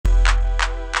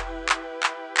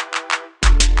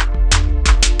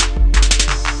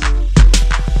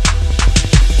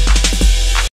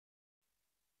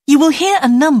will hear a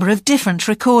number of different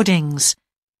recordings,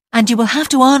 and you will have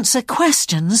to answer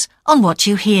questions on what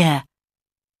you hear.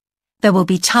 There will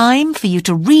be time for you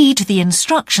to read the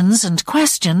instructions and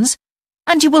questions,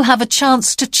 and you will have a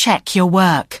chance to check your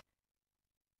work.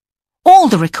 All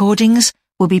the recordings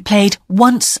will be played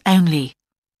once only.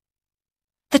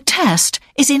 The test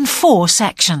is in 4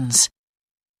 sections.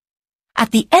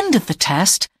 At the end of the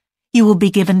test, you will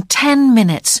be given 10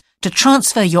 minutes to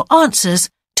transfer your answers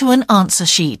to an answer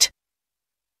sheet.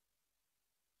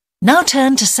 Now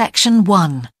turn to section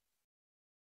 1.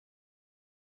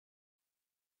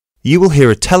 You will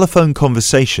hear a telephone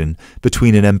conversation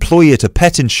between an employee at a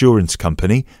pet insurance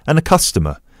company and a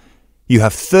customer. You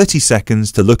have 30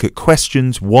 seconds to look at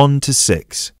questions 1 to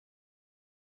 6.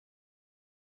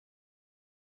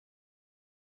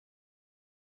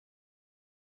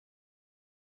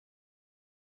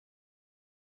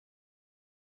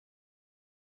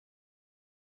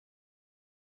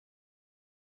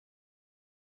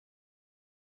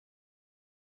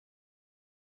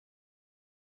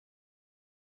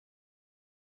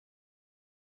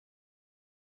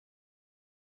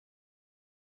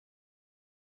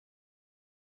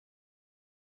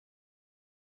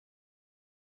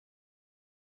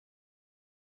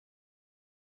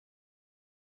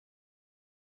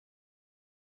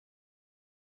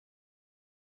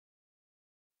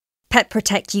 Pet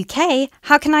Protect UK,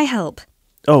 how can I help?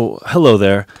 Oh, hello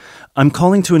there. I'm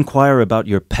calling to inquire about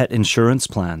your pet insurance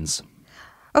plans.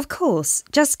 Of course.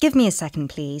 Just give me a second,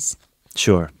 please.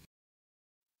 Sure.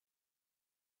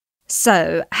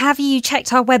 So, have you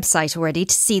checked our website already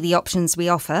to see the options we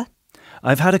offer?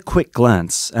 I've had a quick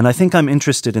glance, and I think I'm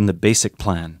interested in the basic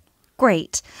plan.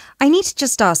 Great. I need to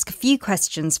just ask a few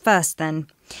questions first then.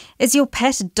 Is your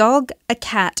pet a dog, a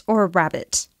cat, or a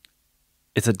rabbit?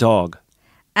 It's a dog.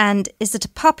 And is it a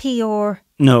puppy or...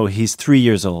 No, he's 3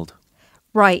 years old.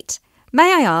 Right.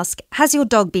 May I ask, has your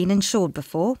dog been insured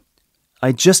before?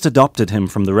 I just adopted him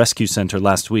from the rescue center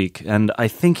last week, and I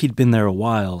think he'd been there a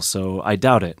while, so I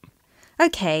doubt it.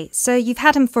 OK, so you've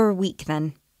had him for a week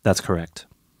then? That's correct.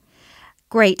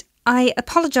 Great. I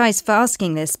apologise for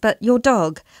asking this, but your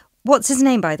dog, what's his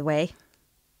name, by the way?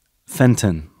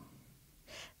 Fenton.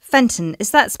 Fenton,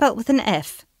 is that spelt with an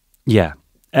F? Yeah.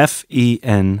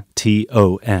 Fenton.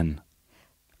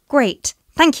 Great.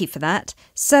 Thank you for that.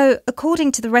 So,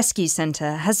 according to the rescue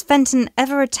centre, has Fenton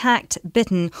ever attacked,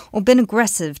 bitten or been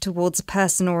aggressive towards a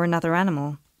person or another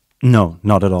animal? No,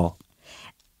 not at all.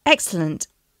 Excellent.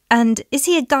 And is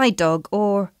he a guide dog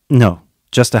or... No,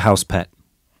 just a house pet.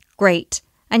 Great.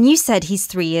 And you said he's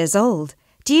 3 years old.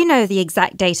 Do you know the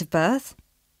exact date of birth?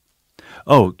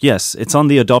 Oh, yes, it's on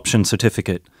the adoption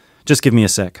certificate. Just give me a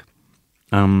sec.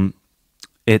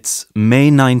 It's May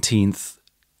 19th,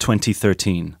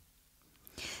 2013.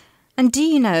 And do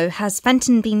you know, has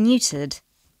Fenton been neutered?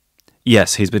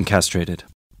 Yes, he's been castrated.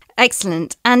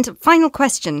 Excellent. And final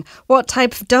question, what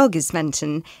type of dog is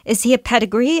Fenton? Is he a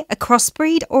pedigree, a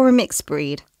crossbreed or a mixed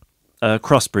breed? A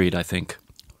crossbreed, I think.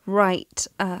 Right,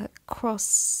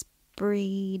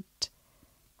 crossbreed...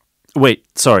 Wait,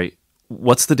 sorry.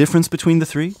 What's the difference between the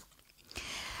 3?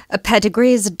 A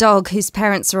pedigree is a dog whose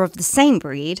parents are of the same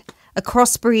breed. A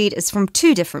crossbreed is from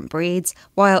 2 different breeds,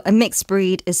 while a mixed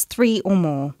breed is 3 or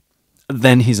more.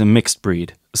 Then he's a mixed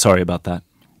breed. Sorry about that.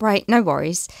 Right, no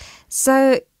worries.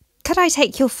 So, could I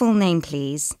take your full name,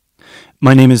 please?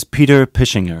 My name is Peter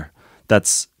Pischinger.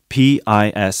 That's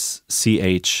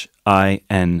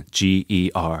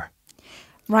Pischinger.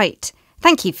 Right,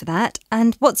 thank you for that.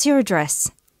 And what's your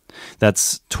address?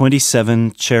 That's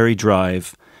 27 Cherry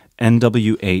Drive,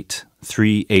 NW8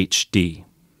 3HD.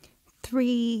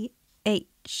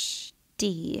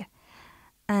 3HD.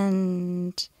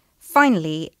 And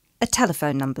finally, a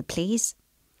telephone number, please.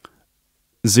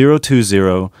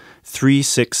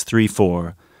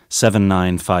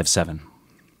 020-3634-7957.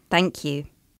 Thank you.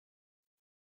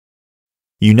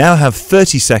 You now have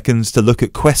 30 seconds to look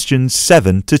at questions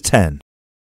 7 to 10.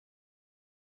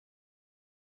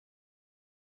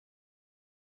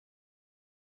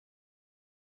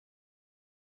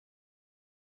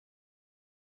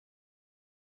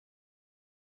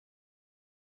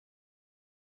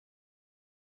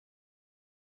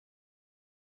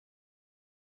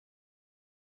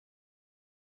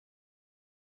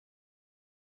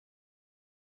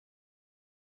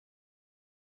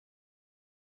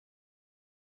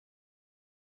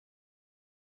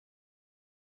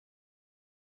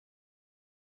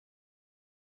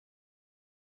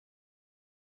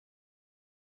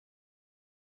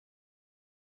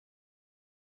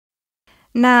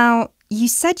 Now, you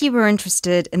said you were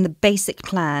interested in the basic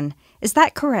plan. Is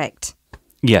that correct?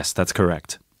 Yes, that's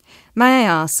correct. May I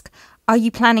ask, Are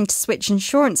you planning to switch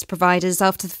insurance providers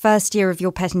after the first year of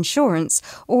your pet insurance,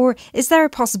 or is there a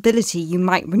possibility you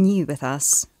might renew with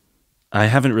us? I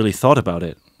haven't really thought about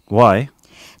it. Why?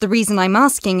 The reason I'm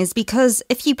asking is because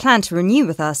if you plan to renew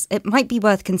with us, it might be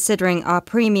worth considering our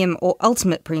premium or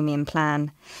ultimate premium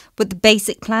plan. With the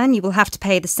basic plan, you will have to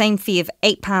pay the same fee of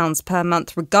 £8 per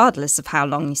month regardless of how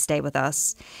long you stay with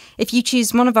us. If you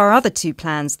choose one of our other two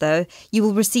plans, though, you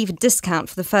will receive a discount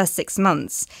for the first 6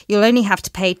 months. You'll only have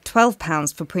to pay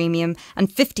 £12 for premium and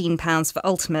 £15 for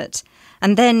ultimate.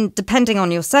 And then, depending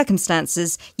on your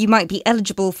circumstances, you might be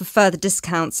eligible for further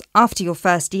discounts after your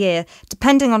first year,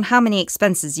 depending on how many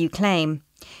expenses you claim.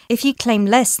 If you claim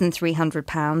less than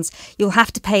 £300, you'll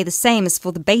have to pay the same as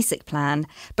for the basic plan,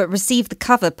 but receive the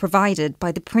cover provided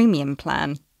by the premium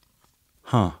plan.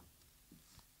 Huh.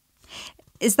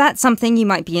 Is that something you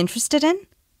might be interested in?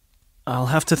 I'll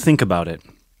have to think about it.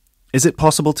 Is it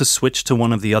possible to switch to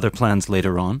one of the other plans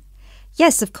later on?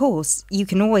 Yes, of course. You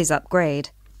can always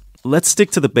upgrade. Let's stick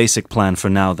to the basic plan for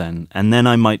now then, and then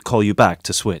I might call you back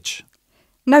to switch.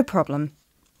 No problem.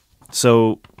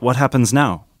 So, what happens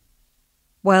now?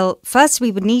 Well, first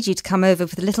we would need you to come over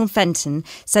with little Fenton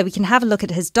so we can have a look at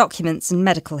his documents and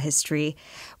medical history.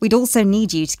 We'd also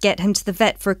need you to get him to the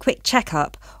vet for a quick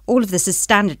checkup. All of this is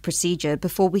standard procedure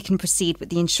before we can proceed with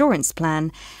the insurance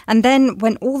plan. And then,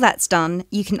 when all that's done,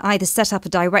 you can either set up a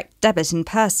direct debit in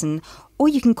person or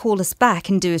you can call us back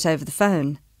and do it over the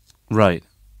phone. Right.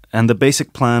 And the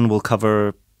basic plan will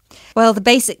cover... Well, the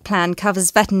basic plan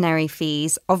covers veterinary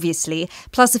fees, obviously,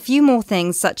 plus a few more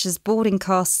things such as boarding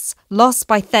costs, loss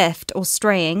by theft or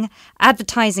straying,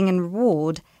 advertising and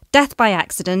reward, death by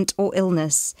accident or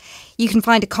illness. You can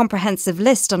find a comprehensive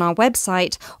list on our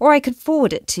website, or I could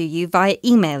forward it to you via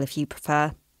email if you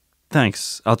prefer.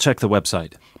 Thanks. I'll check the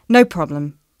website. No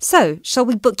problem. So, shall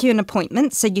we book you an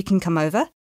appointment so you can come over?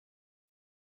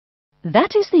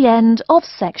 That is the end of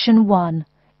section 1.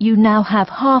 You now have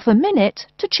half a minute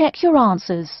to check your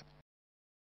answers.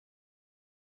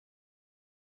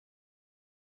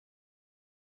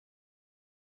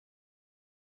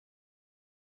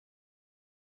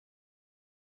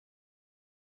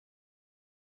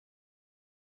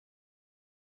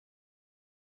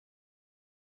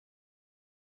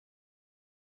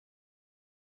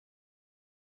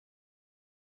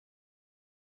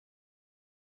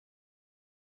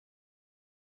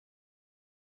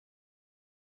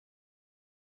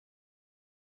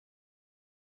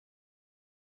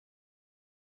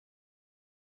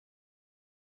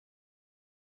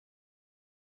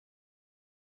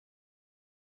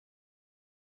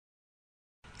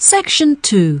 Section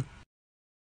 2.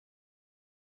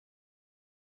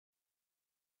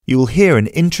 You will hear an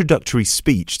introductory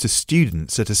speech to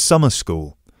students at a summer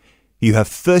school. You have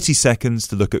 30 seconds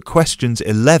to look at questions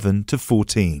 11 to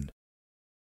 14.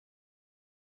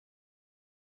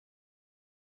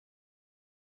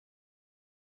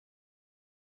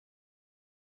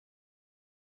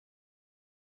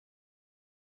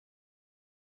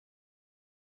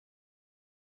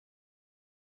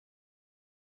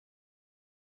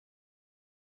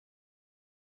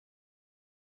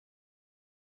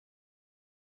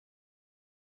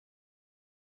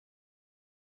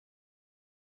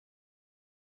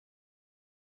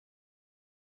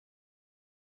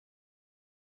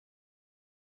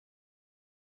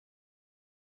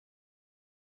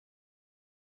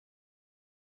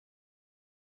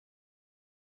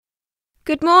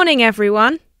 Good morning,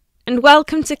 everyone, and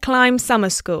welcome to Climb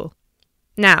Summer School.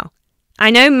 Now,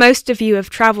 I know most of you have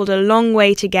travelled a long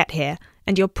way to get here,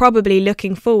 and you're probably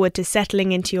looking forward to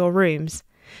settling into your rooms.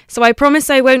 So I promise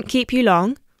I won't keep you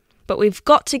long, but we've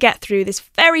got to get through this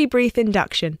very brief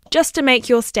induction just to make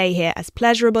your stay here as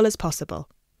pleasurable as possible.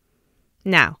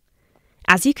 Now,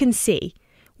 as you can see,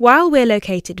 while we're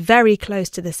located very close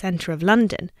to the centre of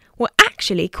London, we're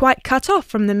actually quite cut off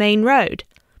from the main road.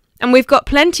 And we've got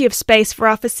plenty of space for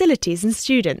our facilities and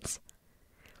students.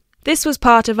 This was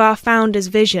part of our founder's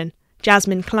vision,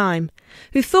 Jasmine Climb,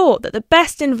 who thought that the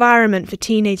best environment for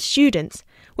teenage students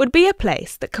would be a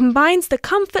place that combines the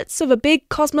comforts of a big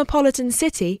cosmopolitan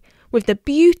city with the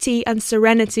beauty and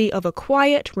serenity of a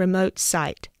quiet, remote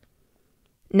site.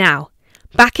 Now,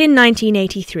 back in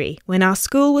 1983, when our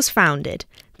school was founded,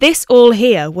 this all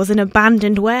here was an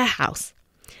abandoned warehouse,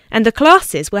 and the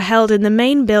classes were held in the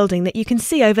main building that you can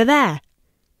see over there.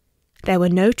 There were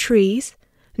no trees,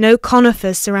 no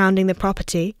conifers surrounding the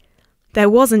property. There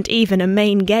wasn't even a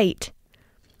main gate.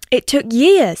 It took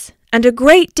years and a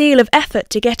great deal of effort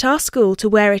to get our school to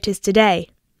where it is today.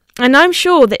 And I'm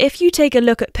sure that if you take a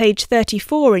look at page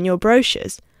 34 in your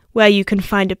brochures, where you can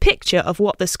find a picture of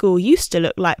what the school used to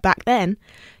look like back then,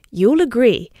 you'll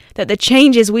agree that the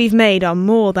changes we've made are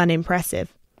more than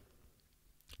impressive.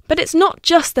 But it's not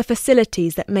just the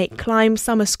facilities that make Climb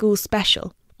Summer School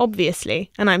special,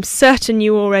 obviously, and I'm certain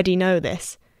you already know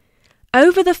this.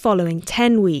 Over the following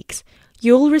 10 weeks,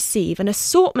 you'll receive an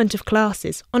assortment of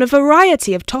classes on a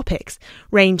variety of topics,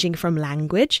 ranging from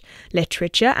language,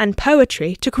 literature and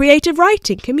poetry to creative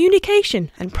writing,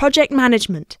 communication and project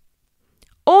management.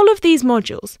 All of these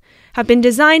modules have been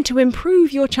designed to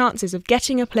improve your chances of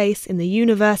getting a place in the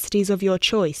universities of your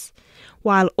choice,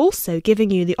 while also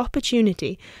giving you the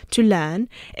opportunity to learn,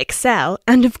 excel,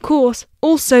 and of course,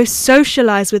 also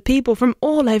socialise with people from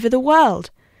all over the world.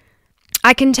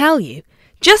 I can tell you,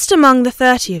 just among the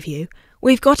 30 of you,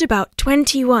 we've got about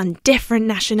 21 different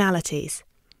nationalities.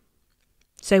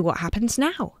 So what happens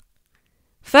now?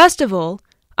 First of all,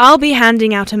 I'll be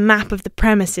handing out a map of the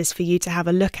premises for you to have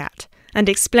a look at, and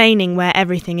explaining where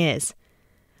everything is.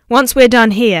 Once we're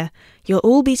done here, you'll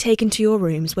all be taken to your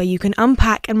rooms where you can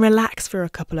unpack and relax for a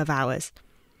couple of hours.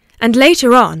 And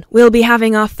later on, we'll be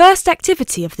having our first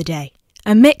activity of the day,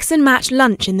 a mix and match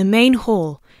lunch in the main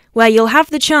hall, where you'll have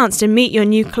the chance to meet your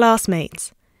new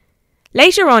classmates.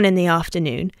 Later on in the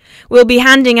afternoon, we'll be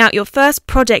handing out your first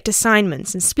project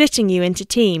assignments and splitting you into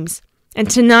teams. And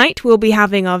tonight we'll be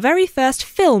having our very first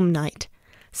film night,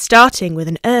 starting with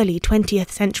an early 20th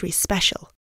century special.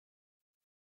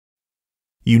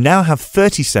 You now have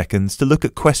 30 seconds to look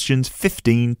at questions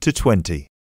 15 to 20.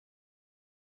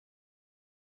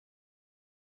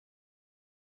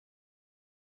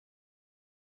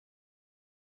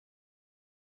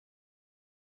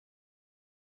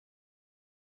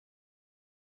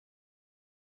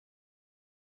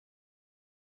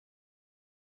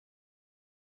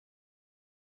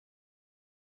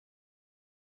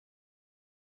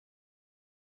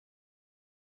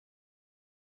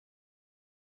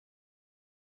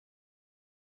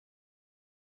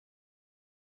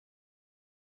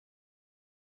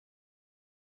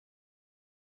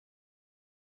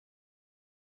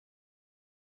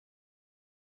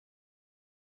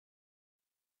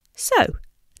 So,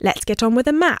 let's get on with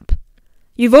a map.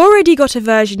 You've already got a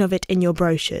version of it in your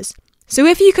brochures, so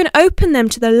if you can open them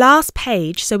to the last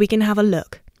page so we can have a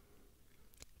look.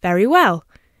 Very well.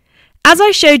 As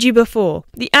I showed you before,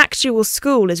 the actual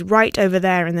school is right over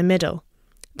there in the middle.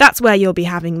 That's where you'll be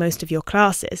having most of your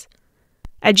classes.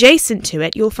 Adjacent to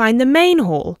it, you'll find the main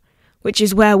hall, which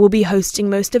is where we'll be hosting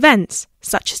most events,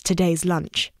 such as today's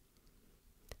lunch.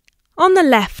 On the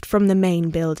left from the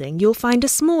main building, you'll find a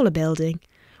smaller building,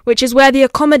 which is where the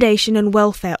accommodation and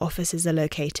welfare offices are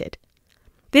located.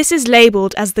 This is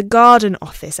labelled as the garden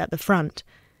office at the front,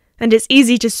 and it's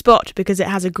easy to spot because it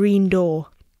has a green door.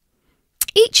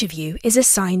 Each of you is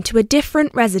assigned to a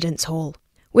different residence hall.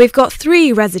 We've got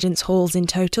 3 residence halls in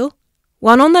total,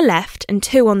 1 on the left and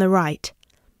 2 on the right.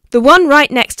 The one right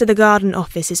next to the garden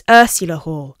office is Ursula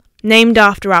Hall, named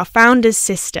after our founder's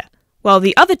sister, while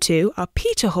the other 2 are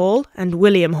Peter Hall and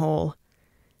William Hall.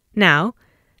 Now,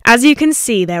 as you can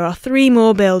see, there are 3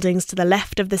 more buildings to the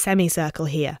left of the semicircle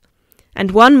here,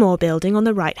 and 1 more building on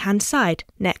the right-hand side,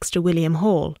 next to William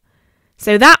Hall.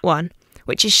 So that one,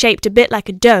 which is shaped a bit like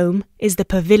a dome, is the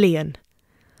pavilion.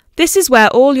 This is where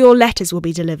all your letters will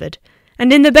be delivered,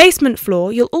 and in the basement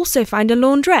floor you'll also find a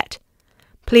laundrette.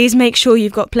 Please make sure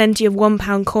you've got plenty of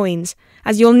 £1 coins,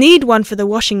 as you'll need one for the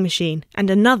washing machine and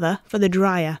another for the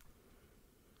dryer.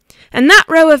 And that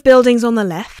row of buildings on the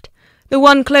left, the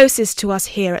one closest to us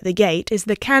here at the gate, is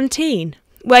the canteen,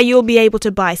 where you'll be able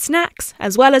to buy snacks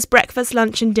as well as breakfast,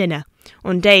 lunch and dinner,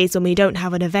 on days when we don't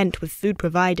have an event with food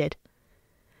provided.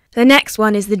 The next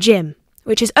one is the gym,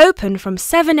 which is open from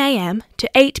 7 a.m. to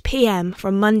 8 p.m.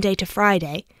 from Monday to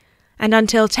Friday, and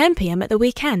until 10 p.m. at the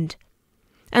weekend.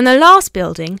 And the last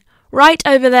building, right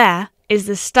over there, is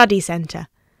the study centre,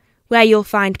 where you'll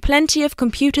find plenty of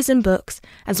computers and books,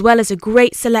 as well as a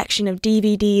great selection of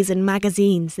DVDs and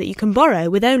magazines that you can borrow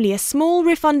with only a small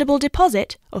refundable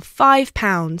deposit of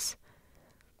 £5.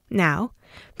 Now,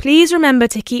 please remember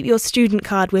to keep your student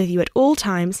card with you at all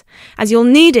times, as you'll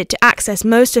need it to access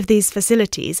most of these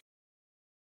facilities.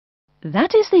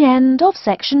 That is the end of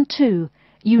section 2.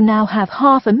 You now have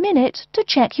half a minute to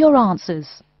check your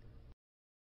answers.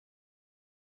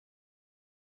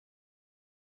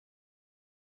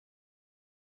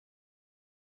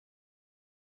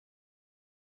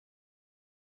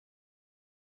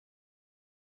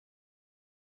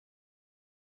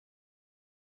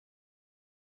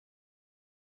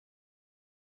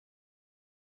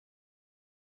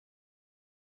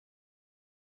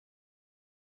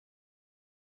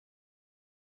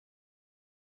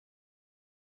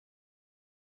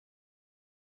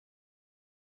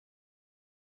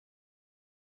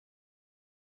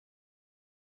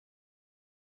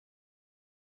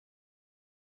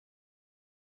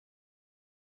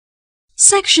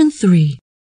 Section 3.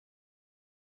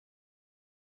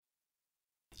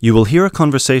 You will hear a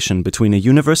conversation between a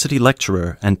university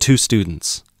lecturer and two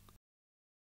students.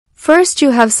 First,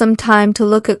 you have some time to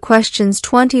look at questions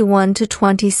 21 to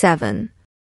 27.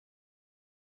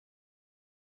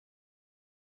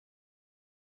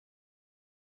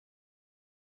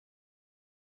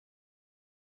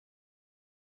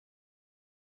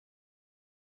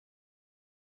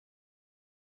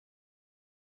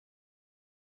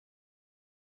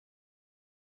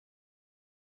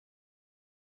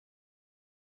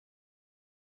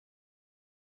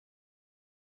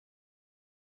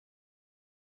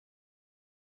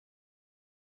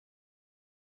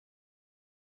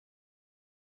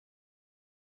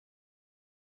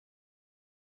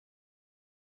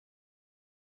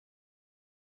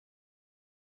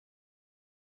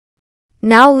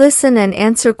 Now listen and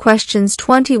answer questions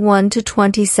 21 to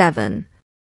 27.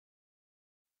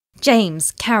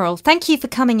 James, Carol, thank you for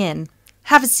coming in.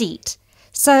 Have a seat.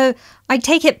 So, I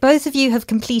take it both of you have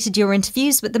completed your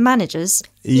interviews with the managers?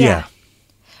 Yeah.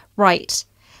 Right.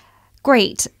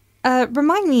 Great.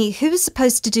 Remind me, who was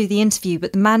supposed to do the interview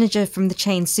with the manager from the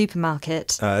chain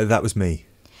supermarket? That was me.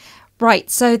 Right,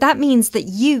 so that means that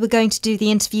you were going to do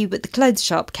the interview with the clothes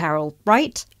shop, Carol,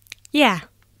 right? Yeah,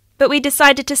 but we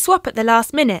decided to swap at the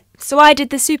last minute, so I did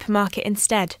the supermarket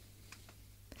instead.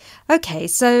 OK,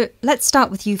 so let's start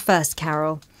with you first,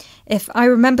 Carol. If I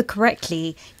remember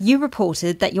correctly, you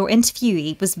reported that your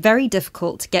interviewee was very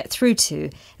difficult to get through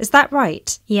to. Is that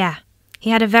right? Yeah,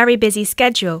 he had a very busy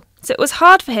schedule, so it was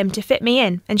hard for him to fit me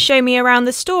in and show me around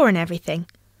the store and everything.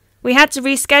 We had to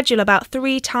reschedule about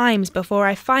 3 times before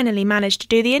I finally managed to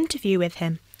do the interview with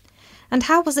him. And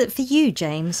how was it for you,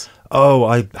 James? Oh,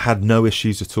 I had no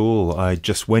issues at all. I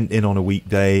just went in on a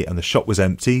weekday and the shop was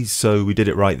empty, so we did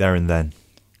it right there and then.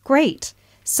 Great.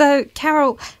 So,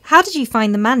 Carol, how did you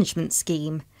find the management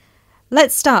scheme?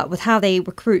 Let's start with how they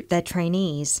recruit their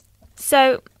trainees.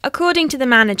 So, according to the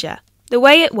manager, the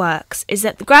way it works is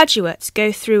that the graduates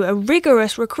go through a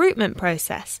rigorous recruitment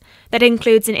process that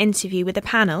includes an interview with a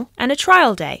panel and a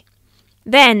trial day.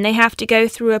 Then they have to go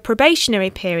through a probationary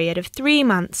period of 3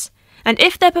 months, and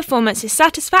if their performance is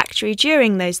satisfactory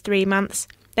during those 3 months,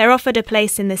 they're offered a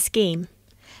place in the scheme.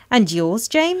 And yours,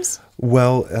 James?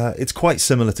 Well, it's quite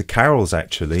similar to Carol's,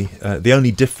 actually. The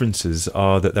only differences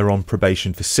are that they're on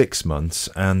probation for 6 months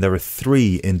and there are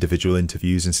 3 individual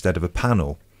interviews instead of a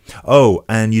panel. Oh,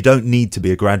 and you don't need to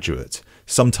be a graduate.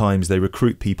 Sometimes they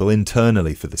recruit people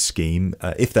internally for the scheme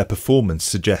if their performance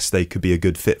suggests they could be a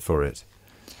good fit for it.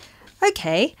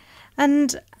 OK,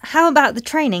 and how about the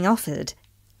training offered?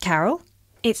 Carol?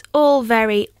 It's all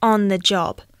very on the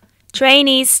job.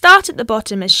 Trainees start at the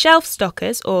bottom as shelf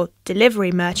stockers or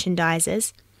delivery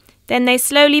merchandisers. Then they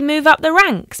slowly move up the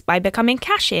ranks by becoming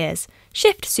cashiers,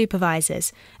 shift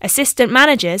supervisors, assistant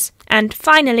managers, and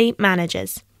finally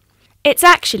managers. It's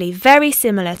actually very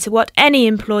similar to what any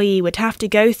employee would have to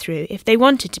go through if they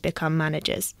wanted to become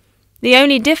managers. The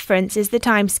only difference is the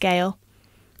timescale.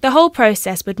 The whole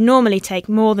process would normally take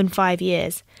more than 5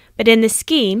 years, but in the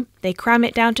scheme, they cram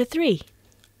it down to 3.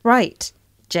 Right.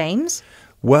 James?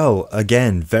 Well,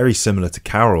 again, very similar to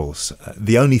Carol's.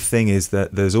 The only thing is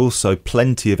that there's also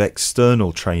plenty of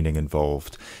external training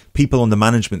involved. People on the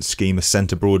management scheme are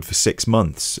sent abroad for 6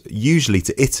 months, usually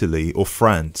to Italy or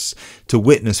France, to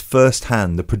witness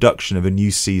firsthand the production of a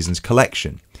new season's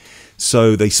collection.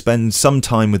 So they spend some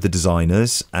time with the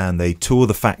designers and they tour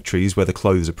the factories where the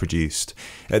clothes are produced.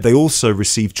 They also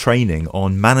receive training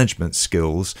on management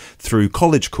skills through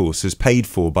college courses paid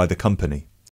for by the company.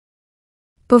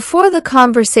 Before the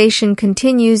conversation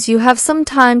continues, you have some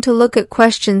time to look at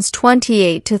questions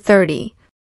 28 to 30.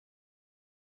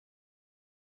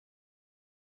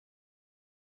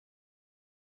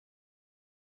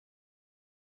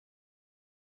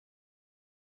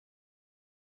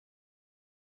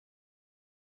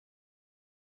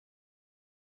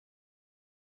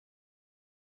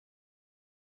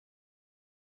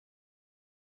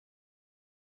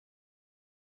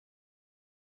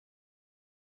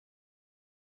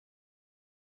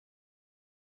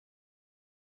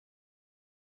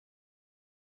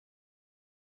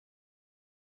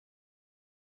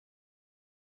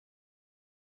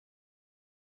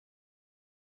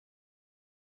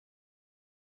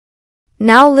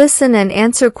 Now listen and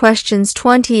answer questions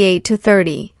 28 to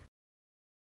 30.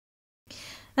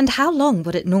 And how long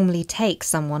would it normally take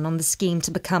someone on the scheme to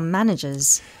become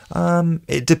managers?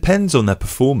 It depends on their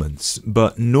performance,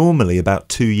 but normally about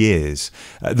 2 years.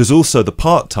 There's also the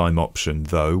part-time option,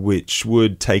 though, which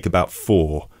would take about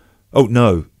 4. Oh,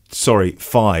 no, sorry,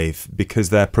 5, because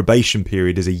their probation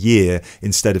period is a year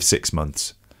instead of 6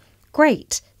 months.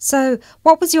 Great. So,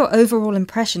 what was your overall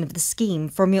impression of the scheme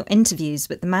from your interviews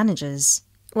with the managers?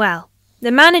 Well,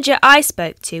 the manager I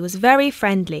spoke to was very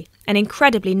friendly and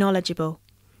incredibly knowledgeable.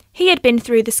 He had been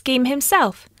through the scheme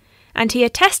himself, and he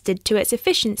attested to its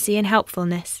efficiency and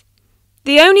helpfulness.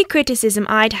 The only criticism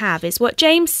I'd have is what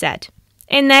James said.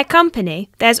 In their company,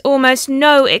 there's almost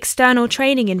no external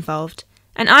training involved,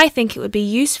 and I think it would be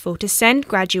useful to send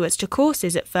graduates to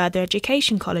courses at further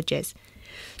education colleges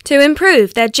to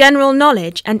improve their general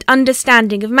knowledge and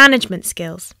understanding of management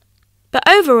skills. But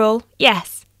overall,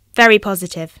 yes, very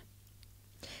positive.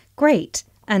 Great.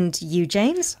 And you,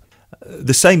 James?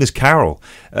 The same as Carol.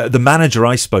 The manager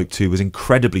I spoke to was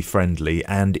incredibly friendly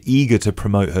and eager to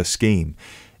promote her scheme.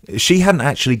 She hadn't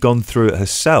actually gone through it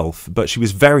herself, but she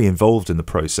was very involved in the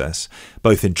process,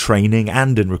 both in training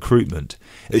and in recruitment.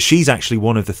 She's actually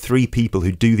one of the 3 people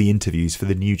who do the interviews for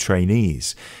the new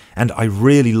trainees. And I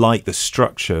really like the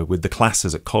structure with the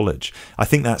classes at college. I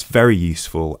think that's very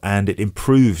useful, and it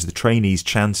improves the trainees'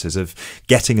 chances of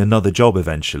getting another job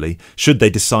eventually, should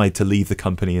they decide to leave the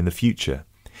company in the future.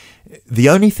 The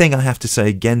only thing I have to say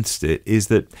against it is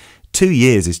that 2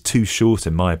 years is too short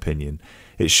in my opinion.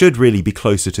 It should really be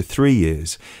closer to 3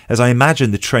 years, as I imagine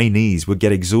the trainees would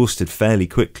get exhausted fairly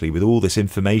quickly with all this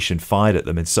information fired at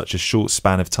them in such a short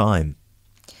span of time.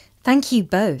 Thank you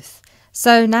both.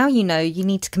 So now you know you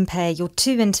need to compare your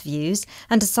 2 interviews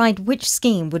and decide which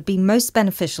scheme would be most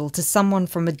beneficial to someone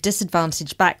from a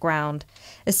disadvantaged background,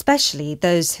 especially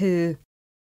those who...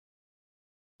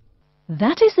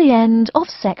 That is the end of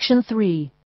section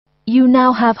 3. You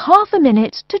now have half a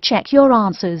minute to check your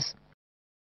answers.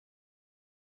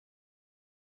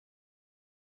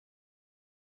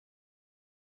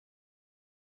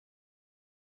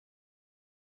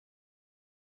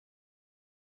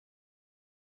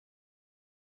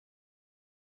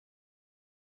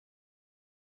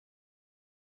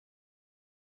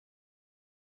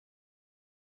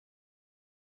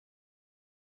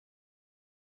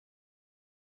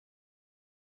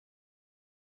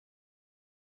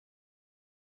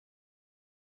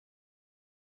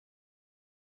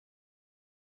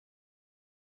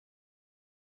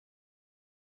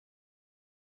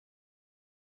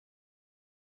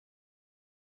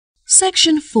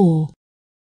 Section 4.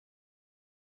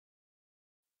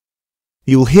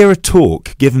 You'll hear a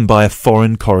talk given by a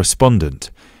foreign correspondent.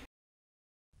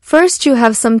 First, you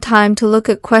have some time to look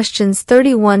at questions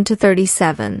 31 to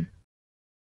 37.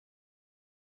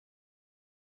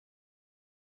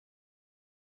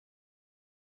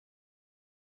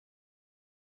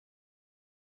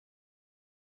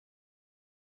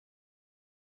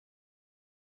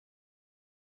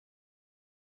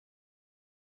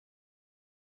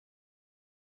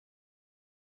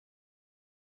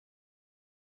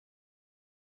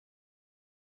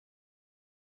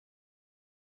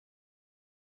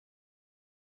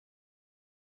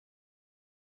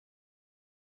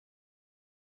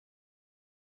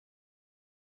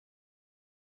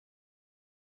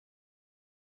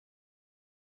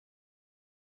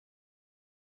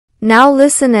 Now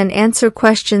listen and answer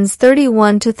questions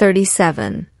 31 to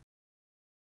 37.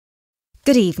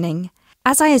 Good evening.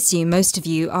 As I assume most of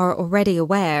you are already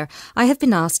aware, I have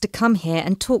been asked to come here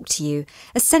and talk to you,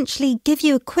 essentially give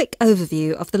you a quick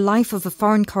overview of the life of a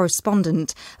foreign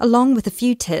correspondent, along with a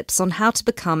few tips on how to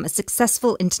become a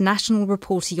successful international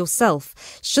reporter yourself,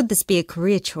 should this be a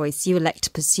career choice you elect to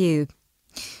pursue.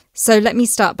 So let me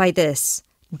start by this.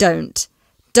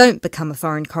 Don't become a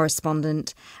foreign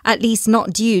correspondent, at least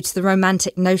not due to the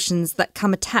romantic notions that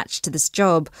come attached to this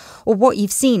job, or what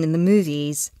you've seen in the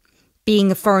movies.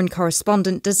 Being a foreign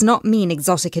correspondent does not mean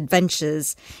exotic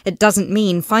adventures. It doesn't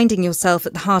mean finding yourself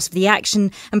at the heart of the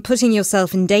action and putting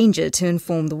yourself in danger to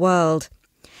inform the world.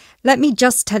 Let me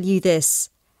just tell you this.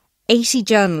 80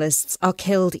 journalists are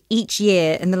killed each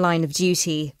year in the line of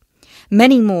duty.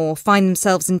 Many more find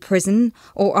themselves in prison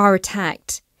or are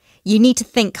attacked. You need to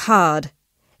think hard.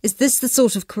 Is this the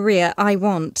sort of career I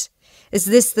want? Is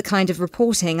this the kind of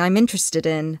reporting I'm interested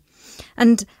in?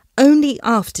 And only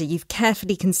after you've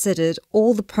carefully considered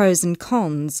all the pros and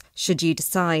cons should you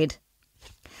decide.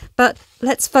 But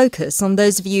let's focus on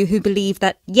those of you who believe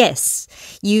that, yes,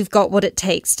 you've got what it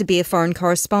takes to be a foreign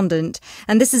correspondent,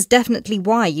 and this is definitely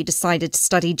why you decided to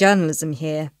study journalism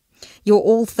here. You're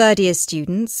all third-year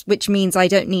students, which means I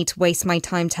don't need to waste my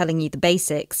time telling you the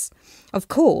basics. Of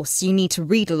course, you need to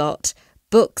read a lot.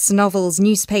 Books, novels,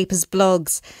 newspapers,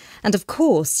 blogs, and of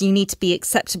course you need to be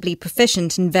acceptably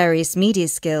proficient in various media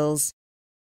skills.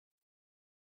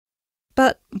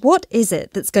 But what is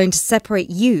it that's going to separate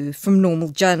you from normal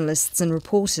journalists and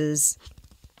reporters?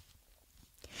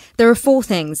 There are 4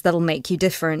 things that'll make you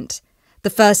different. The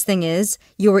first thing is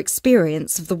your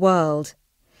experience of the world.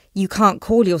 You can't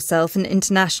call yourself an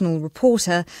international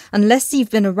reporter unless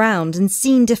you've been around and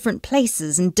seen different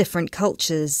places and different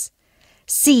cultures.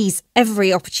 Seize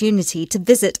every opportunity to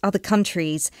visit other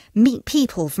countries, meet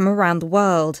people from around the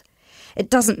world. It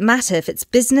doesn't matter if it's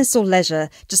business or leisure,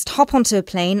 just hop onto a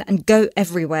plane and go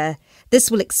everywhere. This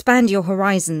will expand your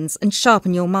horizons and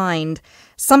sharpen your mind,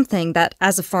 something that,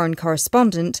 as a foreign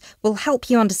correspondent, will help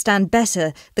you understand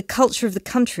better the culture of the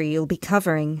country you'll be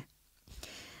covering.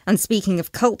 And speaking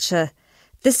of culture,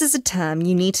 this is a term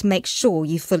you need to make sure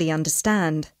you fully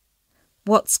understand.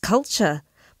 What's culture?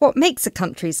 What makes a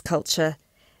country's culture?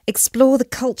 Explore the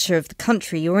culture of the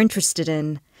country you're interested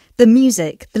in. The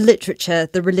music, the literature,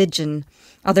 the religion.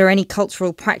 Are there any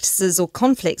cultural practices or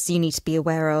conflicts you need to be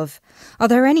aware of? Are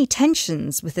there any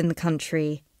tensions within the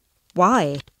country?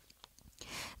 Why?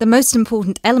 The most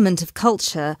important element of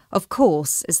culture, of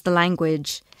course, is the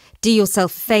language. Do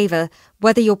yourself a favour,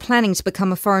 whether you're planning to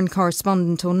become a foreign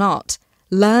correspondent or not.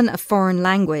 Learn a foreign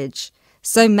language.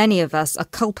 So many of us are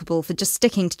culpable for just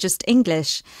sticking to just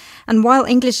English, and while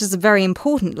English is a very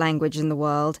important language in the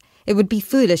world, it would be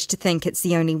foolish to think it's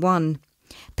the only one.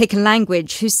 Pick a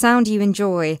language whose sound you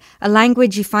enjoy, a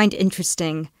language you find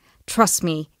interesting. Trust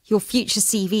me, your future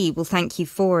CV will thank you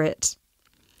for it.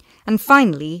 And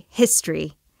finally,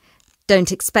 history.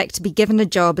 Don't expect to be given a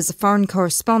job as a foreign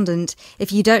correspondent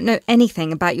if you don't know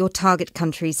anything about your target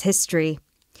country's history.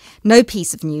 No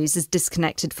piece of news is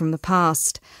disconnected from the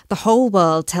past. The whole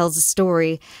world tells a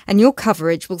story, and your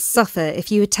coverage will suffer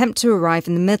if you attempt to arrive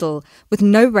in the middle with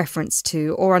no reference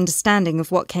to or understanding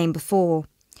of what came before.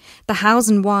 The hows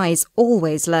and whys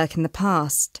always lurk in the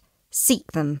past.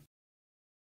 Seek them.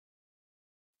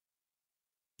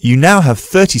 You now have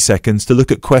 30 seconds to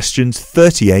look at questions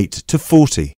 38 to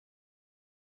 40.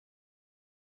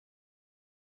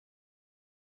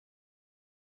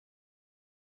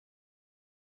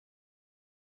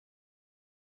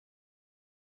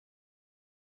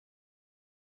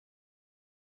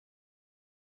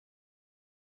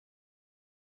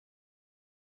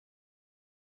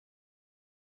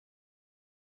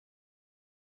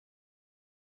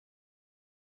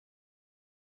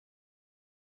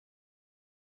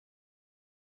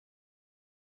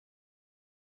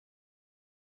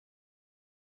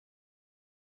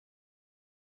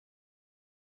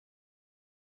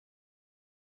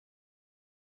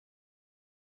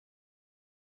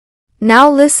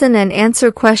 Now listen and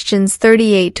answer questions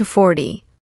 38 to 40.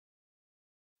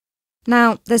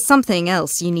 Now, there's something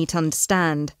else you need to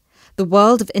understand. The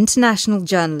world of international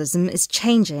journalism is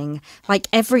changing, like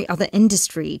every other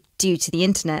industry, due to the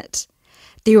internet.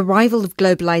 The arrival of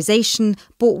globalization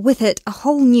brought with it a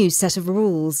whole new set of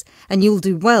rules, and you'll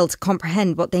do well to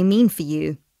comprehend what they mean for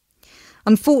you.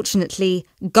 Unfortunately,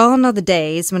 gone are the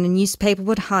days when a newspaper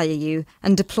would hire you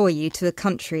and deploy you to a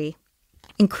country.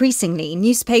 Increasingly,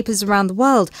 newspapers around the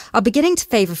world are beginning to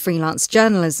favour freelance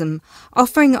journalism,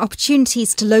 offering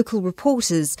opportunities to local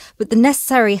reporters with the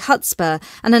necessary chutzpah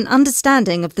and an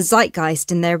understanding of the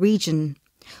zeitgeist in their region.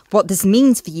 What this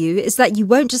means for you is that you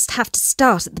won't just have to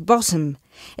start at the bottom.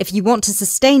 If you want to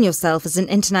sustain yourself as an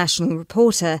international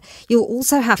reporter, you'll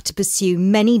also have to pursue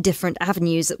many different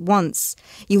avenues at once.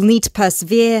 You'll need to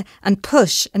persevere and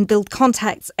push and build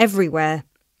contacts everywhere.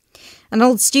 An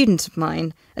old student of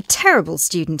mine, a terrible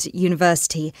student at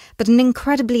university, but an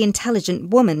incredibly intelligent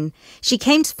woman, she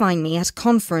came to find me at a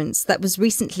conference that was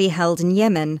recently held in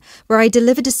Yemen, where I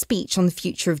delivered a speech on the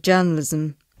future of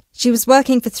journalism. She was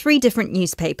working for 3 different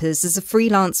newspapers as a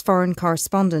freelance foreign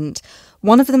correspondent,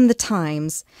 one of them The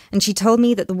Times, and she told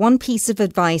me that the one piece of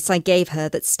advice I gave her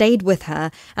that stayed with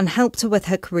her and helped her with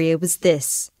her career was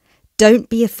this: don't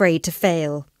be afraid to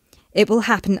fail. It will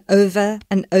happen over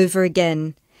and over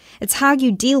again. It's how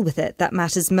you deal with it that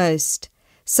matters most.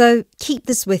 So keep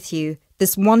this with you,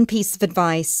 this one piece of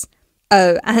advice.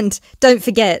 Oh, and don't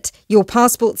forget, your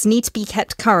passports need to be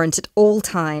kept current at all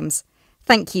times.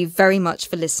 Thank you very much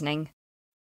for listening.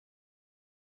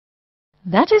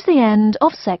 That is the end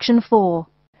of section 4.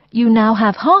 You now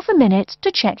have half a minute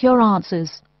to check your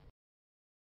answers.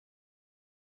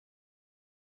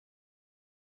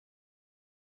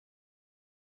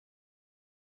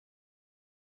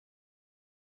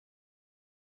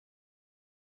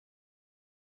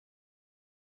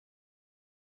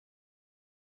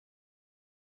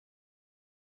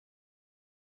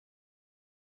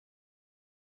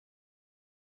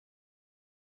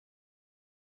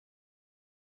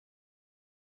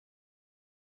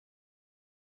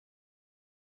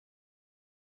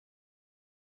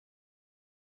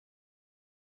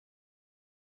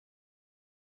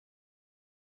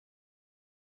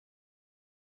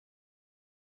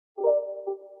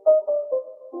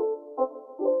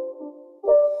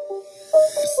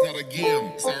 It's not a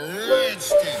game, it's a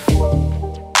rich thing.